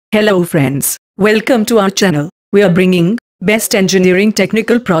Hello friends, welcome to our channel. We are bringing best engineering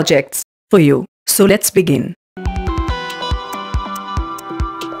technical projects for you. So let's begin.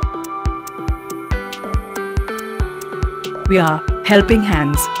 We are helping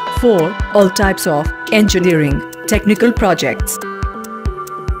hands for all types of engineering technical projects.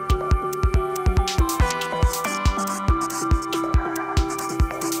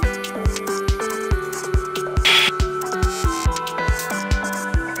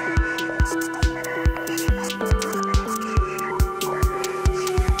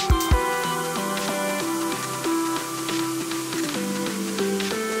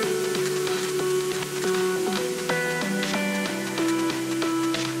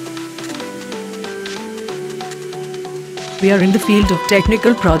 We are in the field of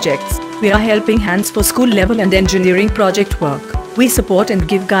technical projects. We are helping hands for school level and engineering project work. We support and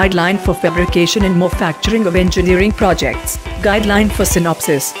give guideline for fabrication and manufacturing of engineering projects, guideline for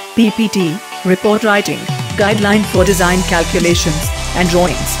synopsis, PPT, report writing, guideline for design calculations and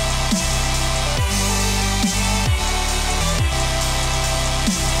drawings.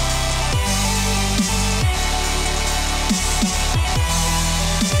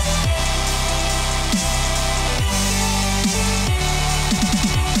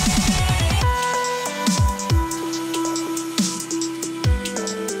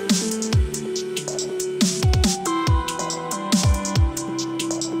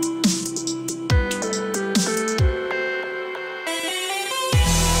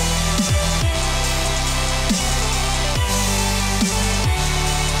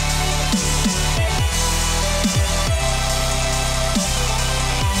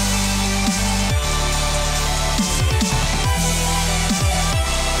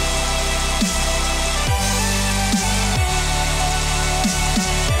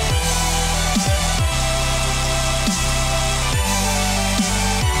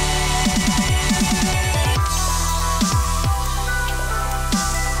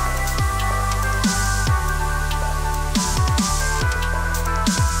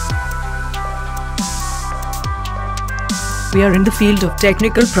 We are in the field of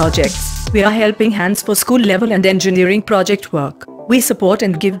technical projects. We are helping hands for school level and engineering project work. We support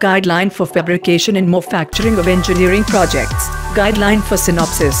and give guideline for fabrication and manufacturing of engineering projects, guideline for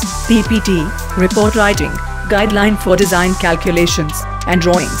synopsis, PPT, report writing, guideline for design calculations and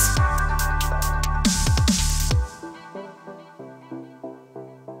drawings.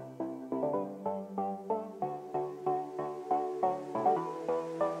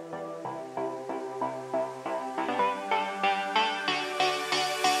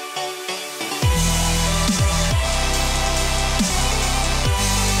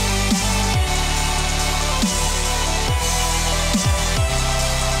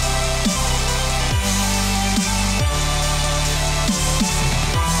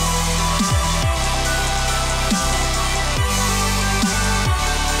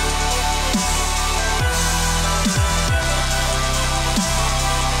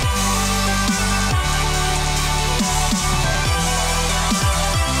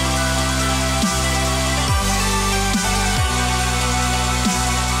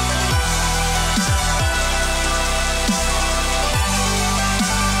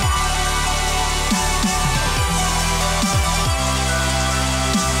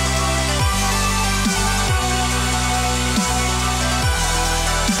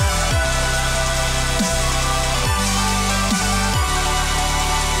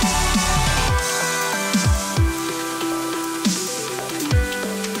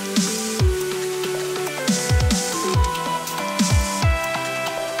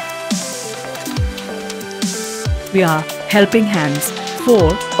 We are helping hands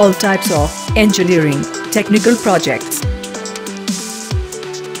for all types of engineering technical projects.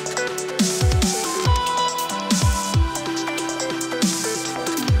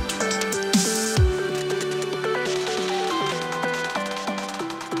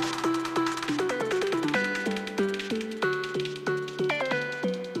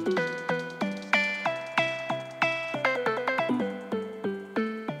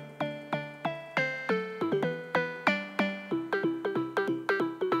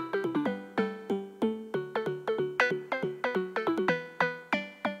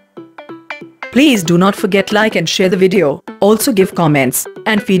 Please do not forget like and share the video. Also give comments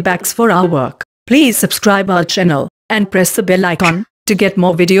and feedbacks for our work. Please subscribe our channel and press the bell icon to get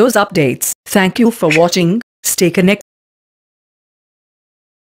more videos updates. Thank you for watching. Stay connected.